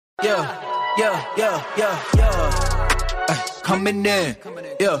Coming in,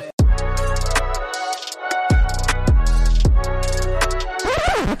 yeah.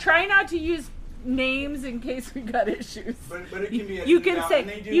 Try not to use names in case we got issues. But it can be you can say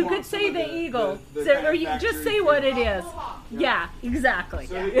the Eagle, or you just say what it is. Yeah, exactly.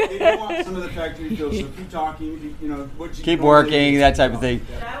 So they do want some of the factory feels. So keep talking. You know what you Keep working, that type of thing.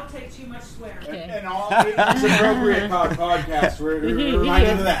 That'll take too much swearing. Okay. And all it's appropriate podcast. We're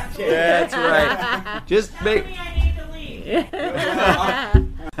reminded of that. That's right. Just make. I need to leave.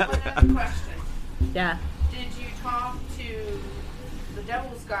 Another question. Yeah. Did you talk to the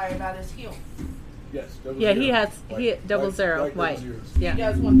Devil's guy about his heel? Yes. Yeah, he has double zero white. Yeah. He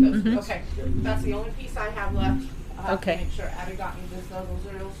does want those. Mhm. Okay. That's the only piece I have left. I'll have Okay. to make sure Abby got me this double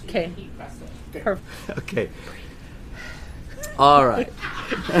zero so you Okay. can heat press it. Perfect. Okay. All right.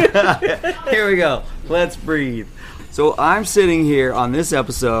 Here we go. Let's breathe. So I'm sitting here on this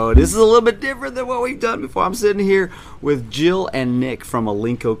episode. This is a little bit different than what we've done before. I'm sitting here with Jill and Nick from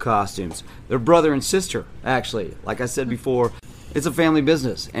Alinco Costumes. They're brother and sister, actually. Like I said before, it's a family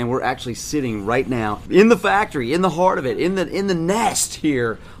business, and we're actually sitting right now in the factory, in the heart of it, in the nest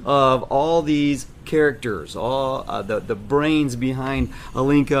here of all these characters, all the brains behind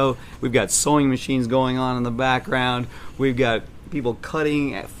Alinco. We've got sewing machines going on in the background. We've got people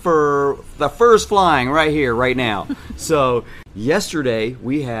cutting fur. The fur's flying right here, right now. So yesterday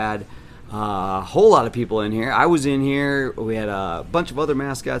we had a whole lot of people in here. I was in here. We had a bunch of other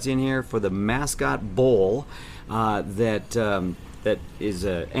mascots in here for the Mascot Bowl. That is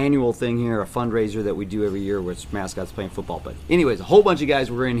an annual thing here, a fundraiser that we do every year where it's mascots playing football. But anyways, a whole bunch of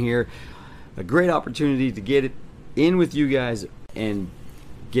guys were in here. A great opportunity to get it in with you guys and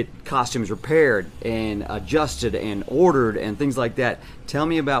get costumes repaired and adjusted and ordered and things like that. Tell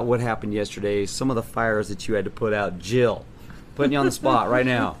me about what happened yesterday, some of the fires that you had to put out. Jill, putting you on the spot right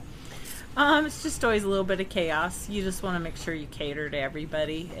now. It's just always a little bit of chaos. You just want to make sure you cater to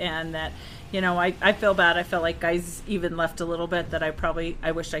everybody, and that, I feel bad. I felt like guys even left a little bit that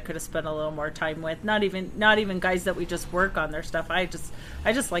I wish I could have spent a little more time with. Not even guys that we just work on their stuff. I just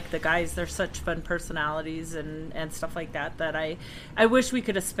like the guys. They're such fun personalities and stuff like that I wish we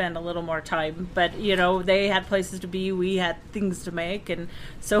could have spent a little more time. But they had places to be, we had things to make, and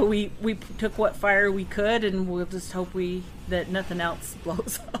so we took what fire we could, and we'll just hope that nothing else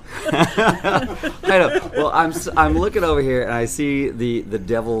blows up. I know. Well, I'm looking over here and I see the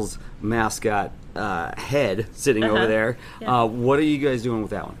Devil's mascot head sitting over there. Yeah. What are you guys doing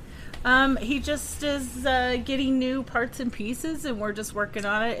with that one? He just is getting new parts and pieces, and we're just working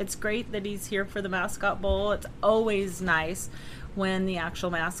on it. It's great that he's here for the Mascot Bowl. It's always nice when the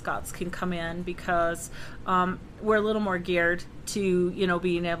actual mascots can come in, because we're a little more geared to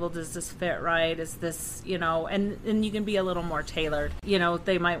being able to, does this fit right, is this and you can be a little more tailored.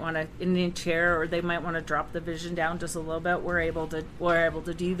 They might want to in the chair, or they might want to drop the vision down just a little bit. We're able to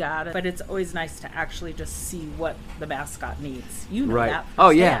do that, but it's always nice to actually just see what the mascot needs. Right. That Oh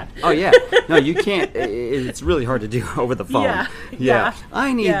yeah. No, you can't. It's really hard to do over the phone. Yeah.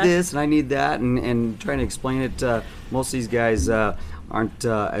 I need this and I need that, and trying to explain it. Most of these guys aren't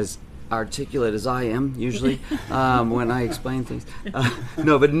as articulate as I am usually when I explain things.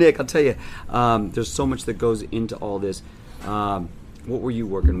 No, but Nick, I'll tell you, there's so much that goes into all this. What were you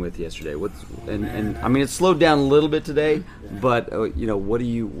working with yesterday? And I mean, it slowed down a little bit today, but what do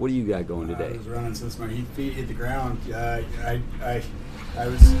you got going today? I was running since my feet hit the ground. I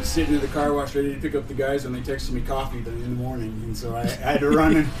was sitting in the car wash ready to pick up the guys when they texted me coffee in the morning, and so I had to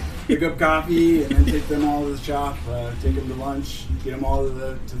run and pick up coffee and then take them all to the shop, take them to lunch, get them all to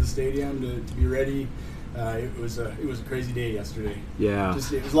the stadium to be ready. It was a crazy day yesterday. Yeah. It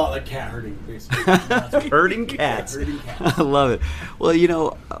was a lot like cat herding, basically. Herding cats. Yeah, herding cats. I love it. Well,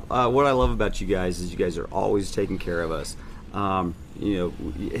 what I love about you guys is you guys are always taking care of us. You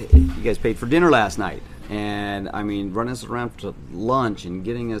guys paid for dinner last night, and I mean, running us around to lunch and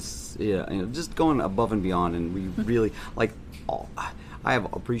getting us, just going above and beyond. And we really I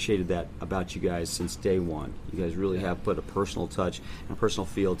have appreciated that about you guys since day one. You guys really have put a personal touch and a personal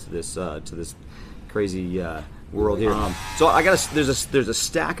feel to this crazy world here. So there's a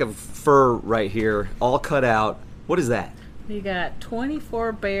stack of fur right here, all cut out. What is that? We got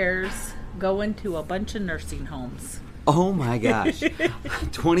 24 bears going to a bunch of nursing homes. Oh my gosh.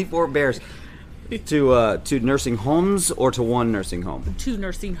 24 bears to nursing homes, or to one nursing home? 2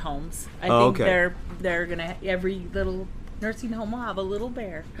 nursing homes. I think okay. they're gonna, every little nursing home will have a little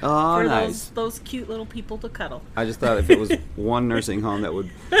bear. Oh, for nice. those cute little people to cuddle. I just thought if it was one nursing home, that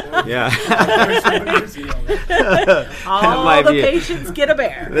would, yeah. All the patients get a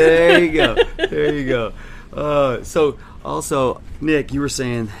bear. There you go. So Also, Nick, you were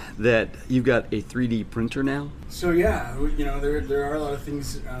saying that you've got a 3D printer now. So yeah, there are a lot of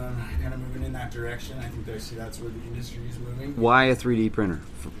things kind of moving in that direction. I think that's where the industry is moving. Why a 3D printer?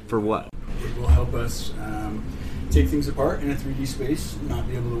 For what? It will help us take things apart in a 3D space, not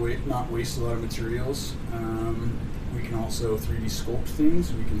be able to not waste a lot of materials. We can also 3D sculpt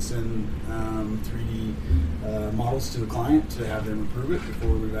things. We can send 3D models to the client to have them approve it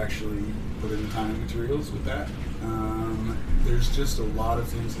before we've actually put in the time and materials with that. There's just a lot of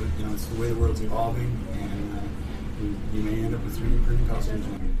things that, it's the way the world's evolving, and you may end up with 3D printing costumes.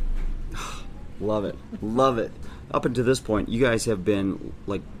 Love it. Love it. Up until this point, you guys have been,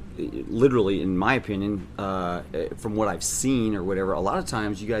 like, literally, in my opinion, from what I've seen or whatever, a lot of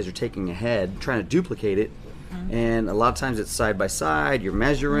times you guys are taking a head, trying to duplicate it, and a lot of times it's side by side, you're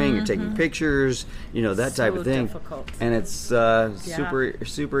measuring, you're taking pictures, that type of thing. Difficult. And it's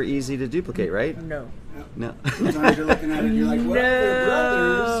super easy to duplicate, right? No. No. Sometimes you're looking at it and you're like, well, they're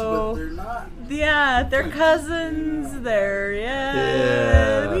brothers, but they're not. Yeah, they're cousins.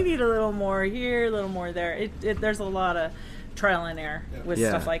 Yeah. We need a little more here, a little more there. There's a lot of trial and error with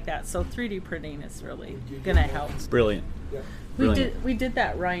stuff like that. So 3D printing is really going to help. Brilliant. Yep. We did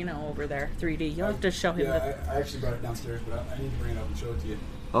that rhino over there, 3D. You'll have to show him. Yeah, I actually brought it downstairs, but I need to bring it up and show it to you.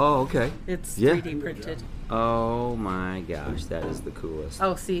 Oh, okay. It's Yeah. 3D printed. Oh my gosh, that is the coolest.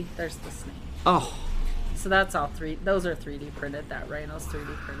 Oh, see, there's the snake. Oh. So that's all those are 3D printed. That rhino's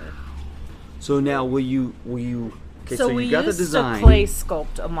 3D printed. So now will you okay, so we you got the used design. to clay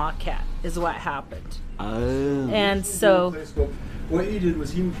sculpt a maquette is what happened. Oh. And so What he did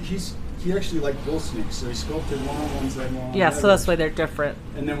was he actually liked bull snakes, so he sculpted one on one side, one on the other. so that's why they're different.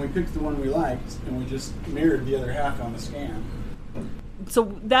 And then we picked the one we liked, and we just mirrored the other half on the scan.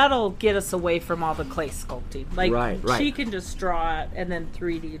 So that'll get us away from all the clay sculpting. Like Right. she can just draw it and then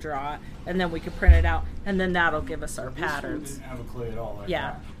 3D draw it, and then we can print it out, and then that'll give us our This one patterns. didn't have a clay at all. Like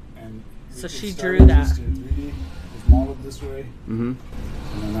Yeah. that. And So it she started drew that. just in 3D. It was modeled this way, Mm-hmm.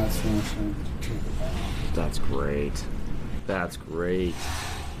 and then that's when it's going to That's great. That's great.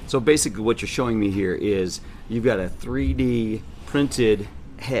 So basically what you're showing me here is you've got a 3D printed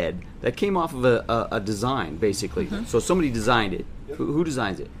head that came off of a design, basically. So somebody designed it. Yep. Who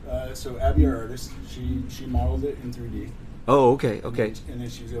designs it? So Abby, our artist, she modeled it in 3D. Oh, okay. And then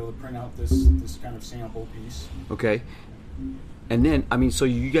she was able to print out this kind of sample piece. Okay. And then, so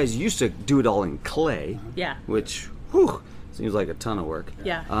you guys used to do it all in clay, Yeah. which, seems like a ton of work.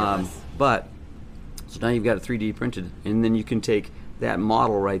 Yeah. It was. But, so now you've got it 3D printed, and then you can take that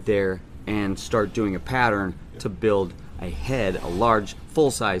model right there and start doing a pattern to build a head, a large,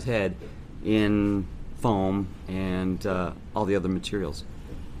 full-size head in foam and all the other materials.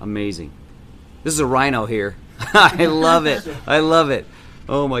 Amazing. This is a rhino here. I love it. I love it.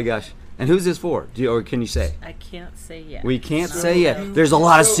 Oh my gosh. And who's this for? Or can you say? I can't say yet. We can't say yet. There's a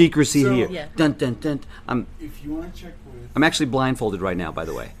lot of secrecy here. Yeah. Dun dun dun. If you want to check with, I'm actually blindfolded right now, by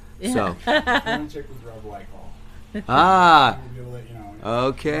the way. So. if you want to check with Rob Wycall, Ah. we'll be able to let you know.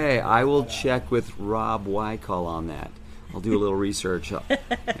 Okay. I will check with Rob Wycall on that. I'll do a little research.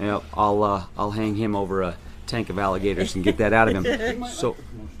 I'll hang him over a tank of alligators and get that out of him.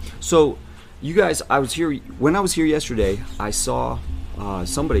 So you guys, when I was here yesterday, I saw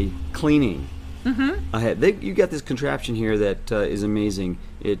somebody cleaning a head. You got this contraption here that is amazing.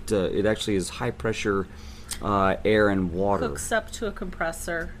 It actually is high pressure air and water. Hooks up to a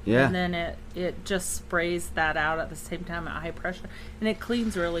compressor, Yeah. and then it just sprays that out at the same time at high pressure, and it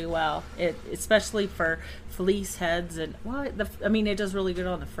cleans really well. Especially for fleece heads and it does really good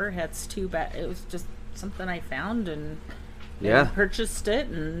on the fur heads too. But it was just something I found and purchased it,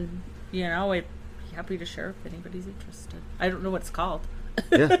 and I'd be happy to share if anybody's interested. I don't know what it's called.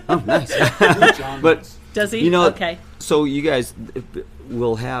 Yeah. Oh, nice. John But knows. Does he? Okay. So you guys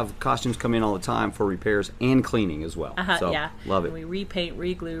will have costumes come in all the time for repairs and cleaning as well. So Yeah. love it. And we repaint,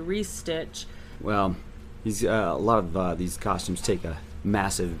 reglue, restitch. Well, a lot of these costumes take a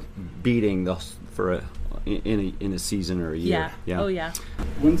massive beating in a season or a year. Yeah. Oh yeah.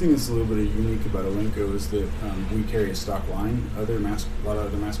 One thing that's a little bit unique about Elenco is that we carry a stock line. A lot of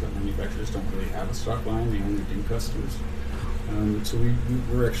other mascot manufacturers don't really have a stock line. They only do customers. So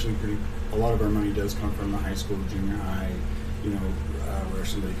we're actually a lot of our money does come from the high school, junior high, where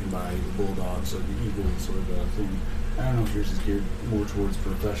somebody can buy the Bulldogs or the Eagles or the thing. I don't know if yours is geared more towards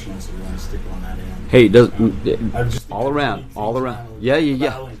professionals, so we want to stick on that end. Hey, I've just all around.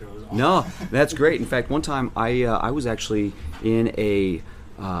 Yeah. No, that's great. In fact, one time I was actually in a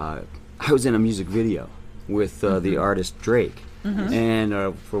music video with the artist Drake,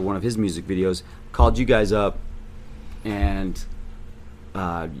 and for one of his music videos, called you guys up, and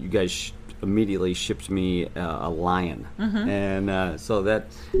you guys immediately shipped me a lion, and so that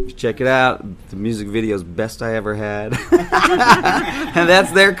check it out. The music video is best I ever had, and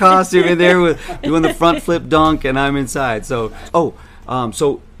that's their costume in there with doing the front flip dunk, and I'm inside. So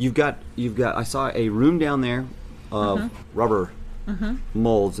so you've got I saw a room down there of rubber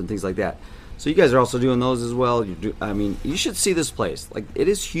molds and things like that. So you guys are also doing those as well. You should see this place. Like, it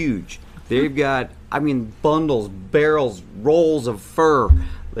is huge. They've got, bundles, barrels, rolls of fur.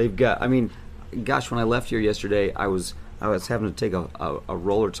 They've got, gosh, when I left here yesterday, I was having to take a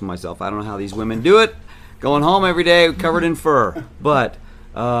roller to myself. I don't know how these women do it, going home every day covered in fur. But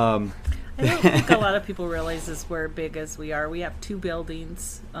I don't think a lot of people realize as we're big as we are. We have 2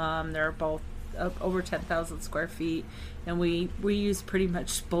 buildings. They're both over 10,000 square feet, and we use pretty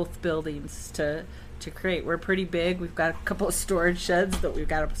much both buildings to create. We're pretty big. We've got a couple of storage sheds that we've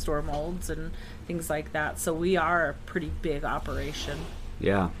got to store molds and things like that. So we are a pretty big operation.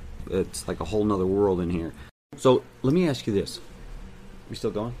 Yeah, it's like a whole nother world in here. So let me ask you this. We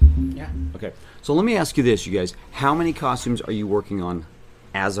still going? Yeah. Okay. So let me ask you this, you guys. How many costumes are you working on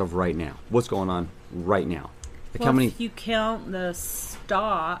as of right now? What's going on right now? Like, how many? If you count the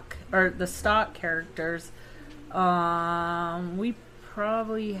stock characters, we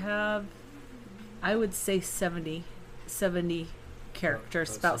probably have, I would say 70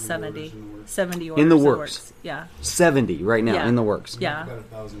 characters, about 70 orders in the works. Yeah. 70 right now in the works. Yeah. About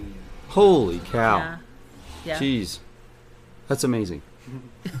 1,000 a year. Holy cow. Yeah. Jeez. That's amazing.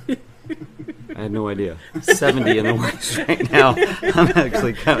 I had no idea. 70 in the works right now. I'm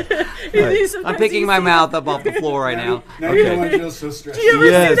actually kind of... I'm picking my mouth up off the floor right now. Now you don't want to feel so stressed. Do you ever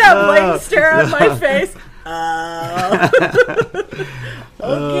see that blank stare on my face?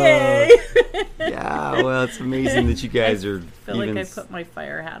 Okay. Yeah, well, it's amazing that you guys are I feel like I put my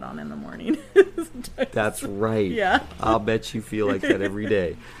fire hat on in the morning. That's right. Yeah. I'll bet you feel like that every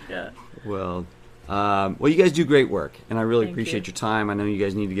day. Yeah. Well, you guys do great work, and I really Thank appreciate you. your time. I know you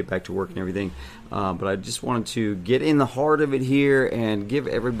guys need to get back to work and everything, but I just wanted to get in the heart of it here and give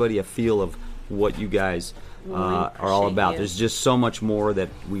everybody a feel of what you guys are all about. you. There's just so much more that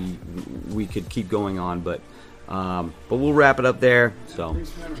we could keep going on, but we'll wrap it up there. So,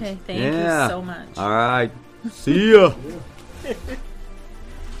 Okay, thank yeah. you so much. All right. See ya.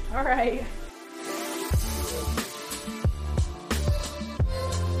 All right.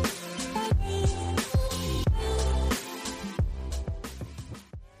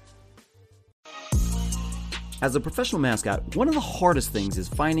 As a professional mascot, one of the hardest things is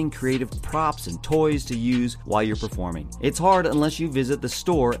finding creative props and toys to use while you're performing. It's hard unless you visit the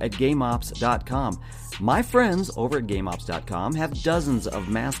store at GameOps.com. My friends over at GameOps.com have dozens of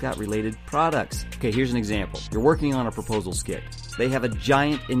mascot-related products. Okay, here's an example. You're working on a proposal skit. They have a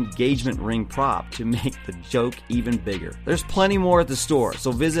giant engagement ring prop to make the joke even bigger. There's plenty more at the store,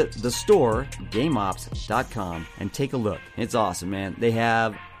 so visit the store, GameOps.com, and take a look. It's awesome, man. They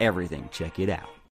have everything. Check it out.